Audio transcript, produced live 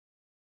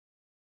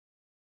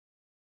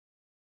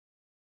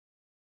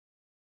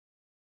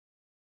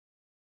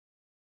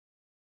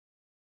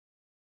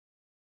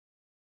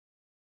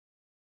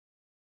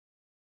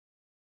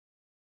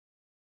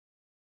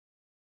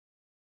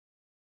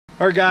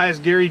Alright guys,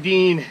 Garry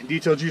Dean,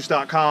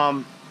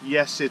 detailjuice.com.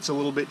 Yes, it's a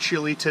little bit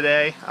chilly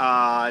today.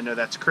 I know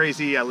that's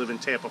crazy. I live in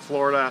Tampa,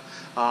 Florida.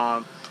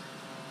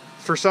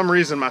 For some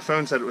reason my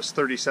phone said it was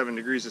 37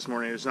 degrees this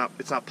morning. It's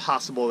not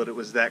possible that it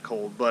was that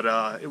cold, but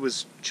it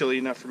was chilly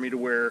enough for me to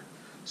wear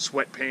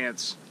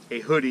sweatpants,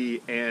 a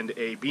hoodie, and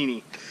a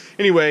beanie.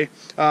 Anyway,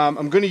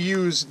 I'm going to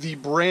use the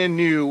brand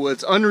new,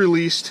 it's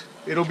unreleased.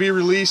 It'll be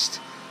released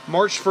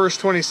March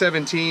 1st,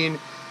 2017.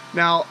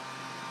 Now,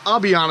 I'll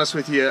be honest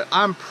with you,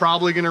 I'm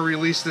probably going to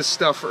release this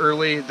stuff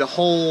early, the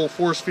whole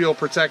force field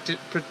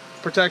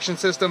protection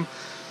system,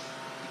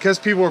 because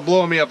people are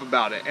blowing me up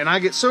about it. And I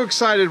get so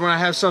excited when I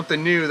have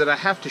something new that I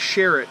have to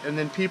share it, and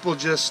then people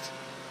just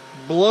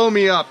blow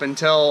me up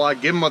until I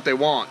give them what they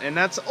want. And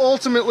that's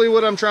ultimately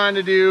what I'm trying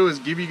to do, is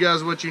give you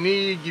guys what you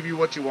need, give you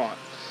what you want.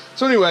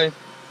 So anyway,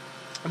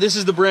 this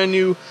is the brand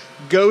new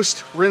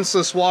Ghost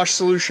Rinseless Wash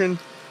Solution,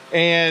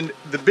 and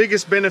the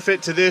biggest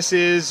benefit to this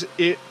is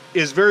it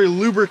is very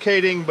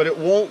lubricating, but it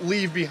won't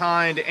leave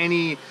behind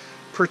any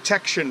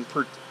protection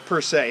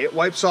per se. It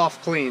wipes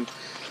off clean.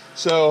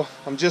 So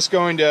I'm just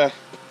going to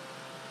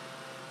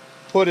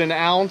put an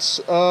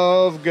ounce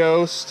of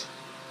Ghost.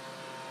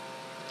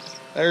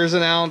 There's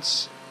an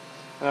ounce,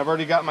 and I've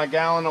already got my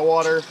gallon of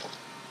water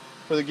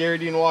for the Garry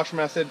Dean wash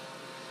method.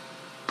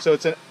 So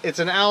it's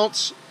an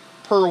ounce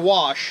per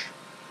wash,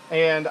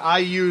 and I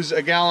use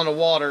a gallon of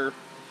water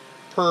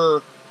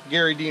per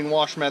Garry Dean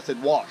wash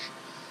method wash.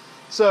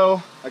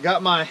 So I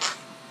got my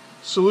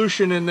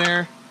solution in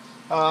there.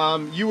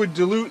 You would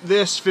dilute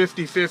this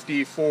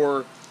 50-50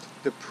 for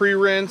the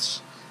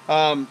pre-rinse,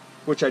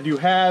 which I do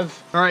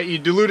have. Alright, you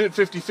dilute it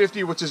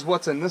 50-50, which is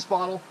what's in this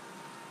bottle.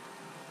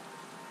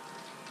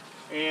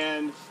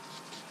 And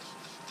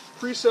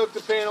pre-soak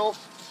the panel.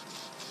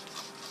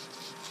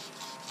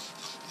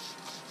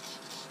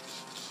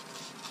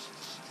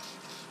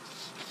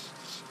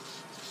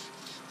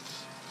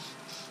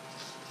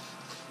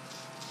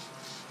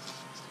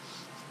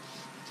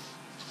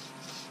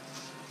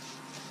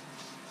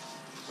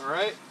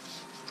 Alright,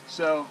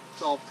 so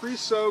it's all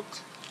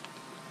pre-soaked.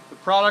 The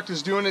product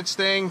is doing its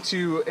thing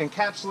to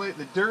encapsulate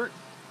the dirt.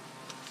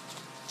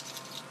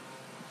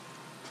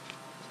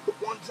 Put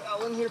one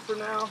towel in here for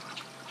now.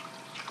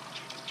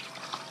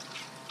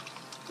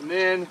 And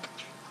then,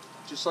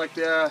 just like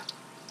the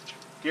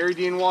Garry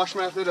Dean wash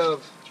method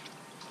of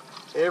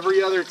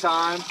every other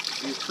time,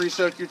 you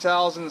pre-soak your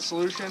towels in the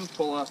solution,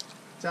 pull a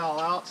towel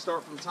out,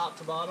 start from top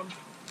to bottom.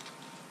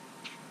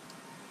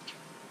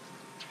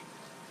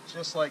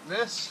 Just like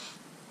this.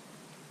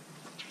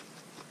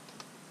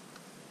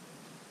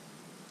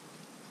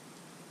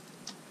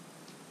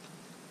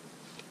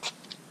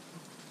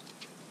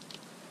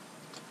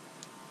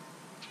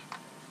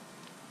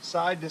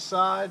 Side to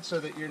side so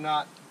that you're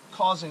not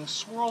causing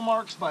swirl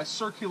marks by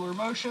circular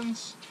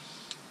motions.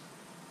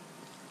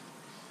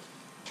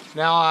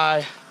 Now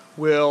I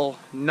will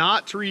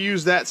not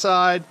reuse that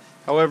side.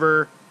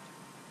 However,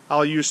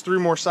 I'll use 3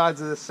 more sides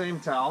of the same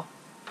towel.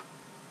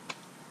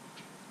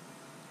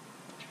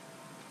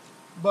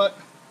 But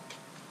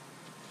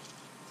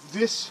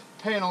this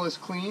panel is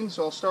clean,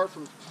 so I'll start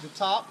from the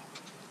top.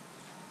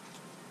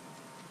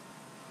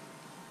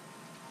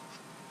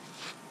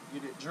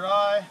 Get it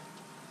dry.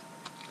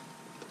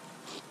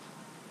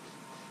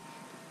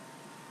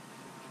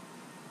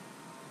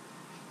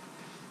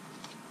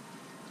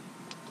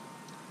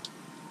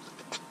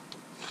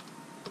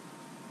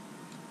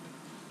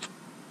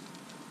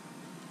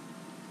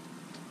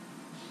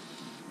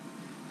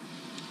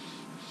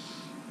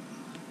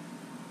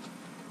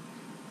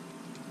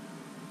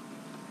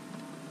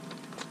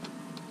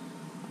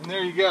 And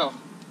there you go.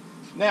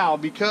 Now,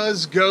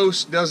 because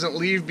Ghost doesn't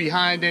leave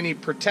behind any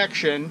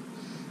protection,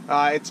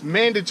 it's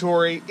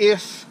mandatory,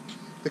 if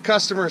the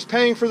customer is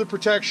paying for the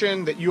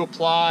protection, that you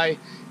apply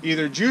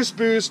either Juice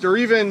Boost, or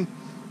even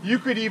you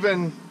could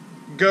even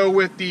go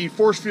with the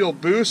Force Field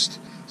Boost.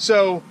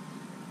 So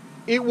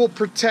it will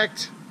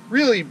protect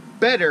really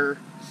better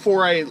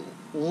for a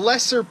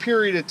lesser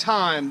period of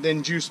time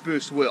than Juice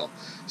Boost will.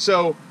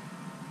 So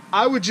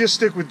I would just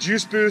stick with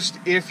Juice Boost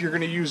if you're going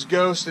to use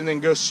Ghost, and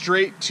then go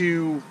straight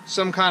to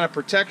some kind of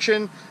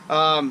protection.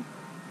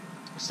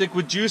 Stick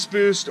with Juice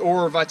Boost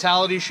or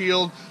Vitality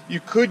Shield. You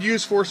could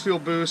use Force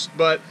Field Boost,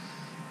 but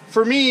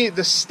for me,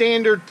 the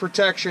standard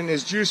protection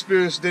is Juice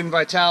Boost, then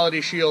Vitality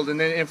Shield, and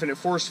then Infinite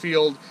Force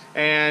Field,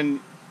 and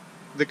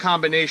the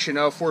combination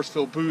of Force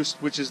Field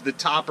Boost, which is the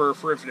topper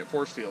for Infinite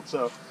Force Field.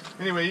 So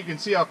anyway, you can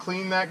see how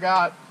clean that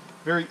got.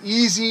 Very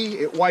easy.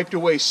 It wiped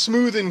away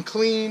smooth and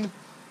clean.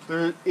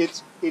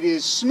 It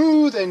is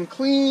smooth and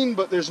clean,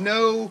 but there's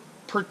no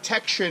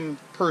protection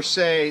per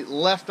se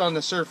left on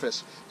the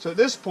surface. So at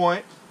this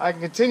point, I can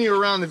continue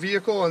around the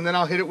vehicle, and then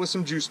I'll hit it with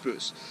some Juice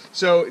Boost.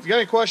 So if you got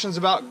any questions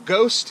about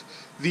Ghost,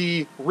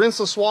 the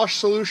rinseless wash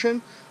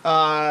solution,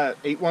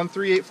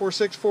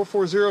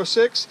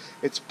 813-846-4406.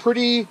 It's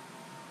pretty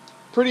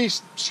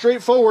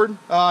straightforward.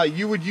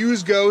 You would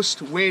use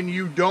Ghost when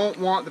you don't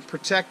want the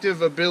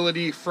protective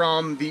ability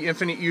from the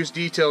Infinite Use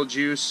Detail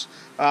Juice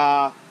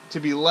to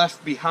be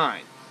left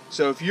behind.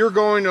 So if you're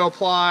going to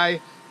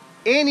apply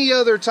any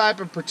other type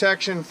of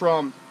protection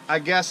from, I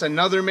guess,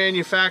 another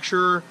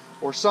manufacturer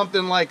or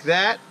something like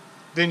that,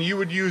 then you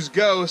would use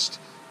Ghost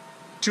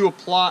to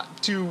apply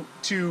to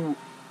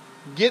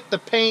get the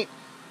paint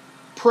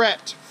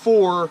prepped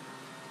for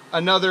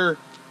another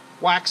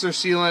wax or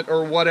sealant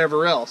or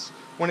whatever else.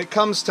 When it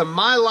comes to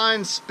my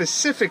line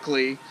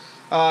specifically,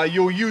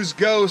 you'll use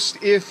Ghost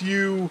if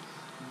you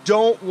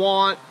don't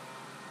want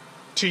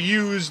to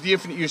use the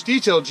infinite use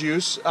detail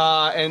juice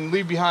and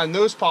leave behind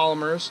those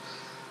polymers.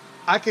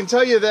 I can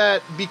tell you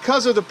that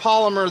because of the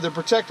polymer, the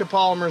protective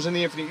polymers in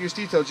the infinite use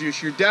detail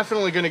juice, you're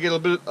definitely going to get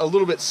a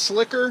little bit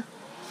slicker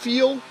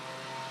feel.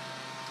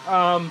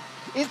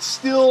 It's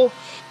still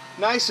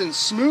nice and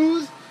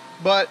smooth,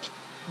 but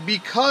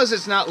because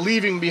it's not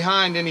leaving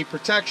behind any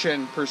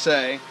protection per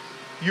se,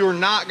 you're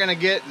not going to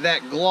get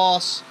that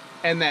gloss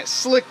and that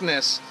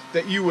slickness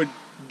that you would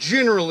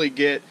generally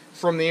get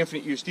from the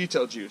infinite use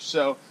detail juice.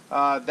 So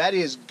that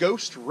is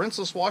Ghost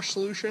Rinseless Wash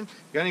Solution.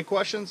 Got any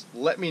questions?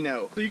 Let me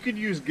know. So you could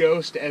use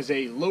Ghost as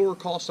a lower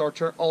cost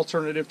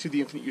alternative to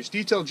the infinite use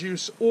detail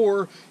juice,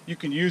 or you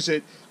can use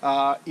it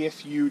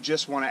if you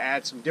just want to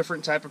add some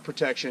different type of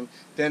protection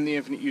than the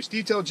infinite use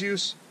detail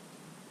juice.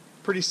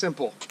 Pretty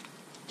simple.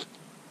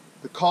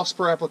 The cost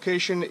per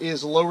application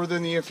is lower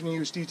than the infinite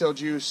use detail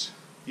juice.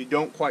 You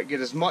don't quite get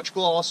as much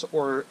gloss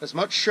or as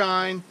much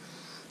shine,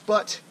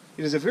 but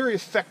it is a very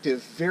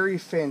effective, very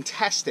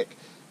fantastic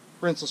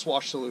rinseless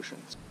wash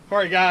solution.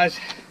 Alright guys,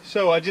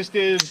 so I just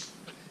did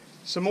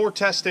some more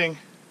testing.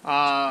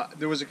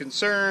 There was a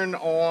concern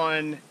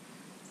on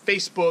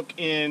Facebook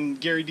in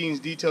Garry Dean's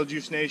Detail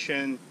Juice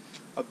Nation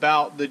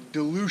about the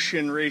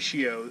dilution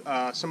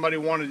ratio. Somebody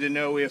wanted to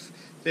know if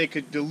they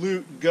could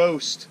dilute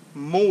Ghost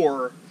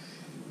more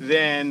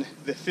than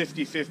the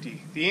 50-50.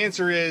 The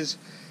answer is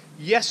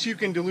yes, you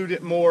can dilute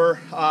it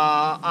more.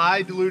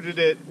 I diluted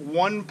it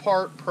 1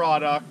 part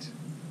product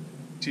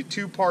to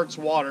 2 parts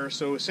water,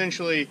 so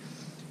essentially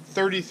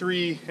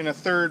 33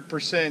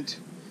 1/3%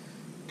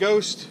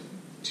 Ghost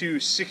to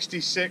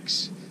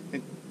 66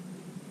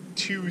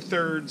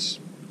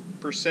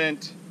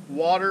 2/3%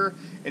 water,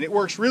 and it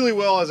works really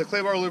well as a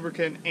clay bar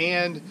lubricant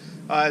and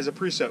as a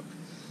pre-soak.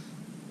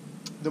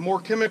 The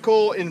more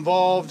chemical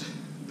involved,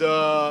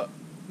 the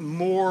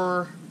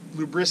more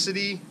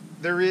lubricity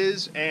there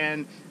is,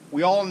 and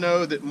we all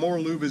know that more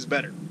lube is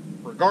better.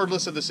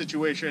 Regardless of the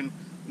situation,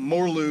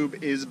 more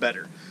lube is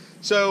better.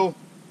 So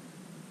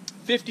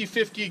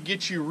 50-50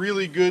 gets you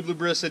really good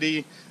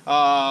lubricity.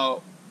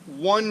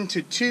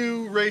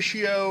 1-to-2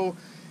 ratio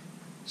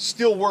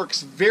still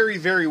works very,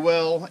 very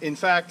well. In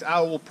fact,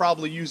 I will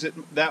probably use it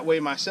that way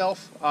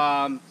myself.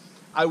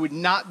 I would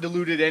not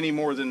dilute it any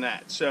more than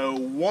that. So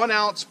 1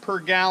 ounce per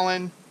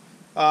gallon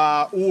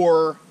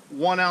or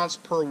 1 ounce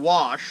per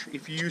wash.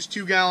 If you use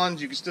 2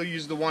 gallons, you can still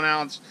use the 1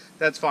 ounce.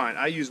 That's fine.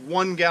 I use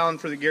 1 gallon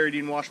for the Garry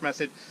Dean wash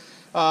method.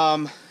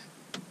 For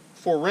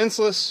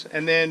rinseless,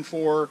 and then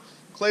for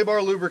clay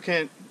bar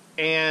lubricant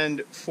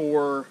and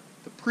for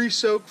the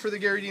pre-soak for the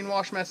Garry Dean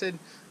wash method,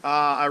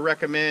 I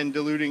recommend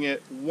diluting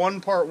it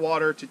 1 part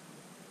water to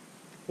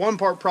 1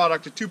 part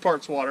product to 2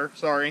 parts water.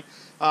 Sorry,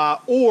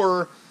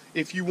 or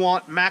if you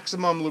want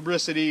maximum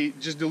lubricity,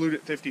 just dilute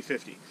it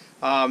 50-50.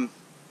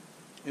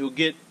 You'll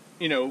get,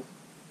 you know,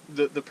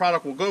 the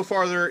product will go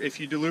farther if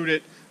you dilute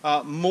it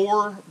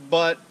more,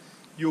 but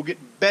you'll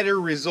get better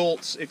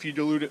results if you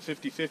dilute it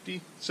 50-50.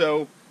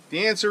 So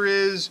the answer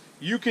is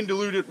you can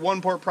dilute it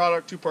 1 part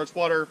product, 2 parts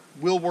water,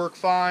 will work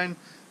fine.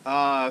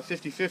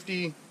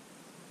 50-50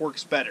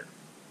 works better.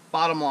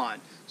 Bottom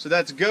line. So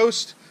that's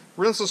Ghost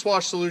Rinseless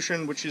Wash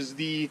Solution, which is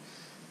the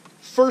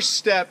first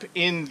step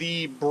in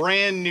the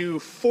brand new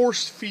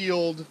force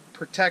field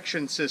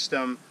protection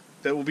system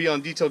that will be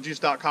on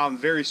detailjuice.com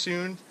very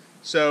soon.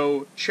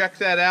 So check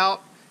that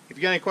out. If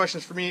you got any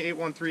questions for me,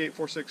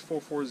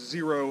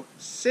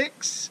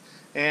 813-846-4406.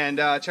 And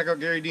check out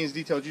Garry Dean's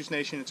Detail Juice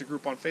Nation. It's a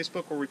group on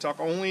Facebook where we talk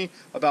only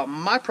about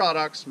my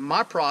products,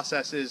 my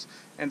processes,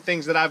 and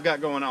things that I've got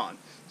going on.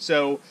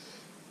 So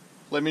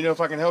let me know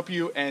if I can help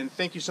you, and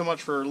thank you so much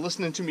for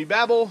listening to me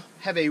babble.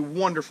 Have a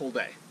wonderful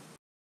day.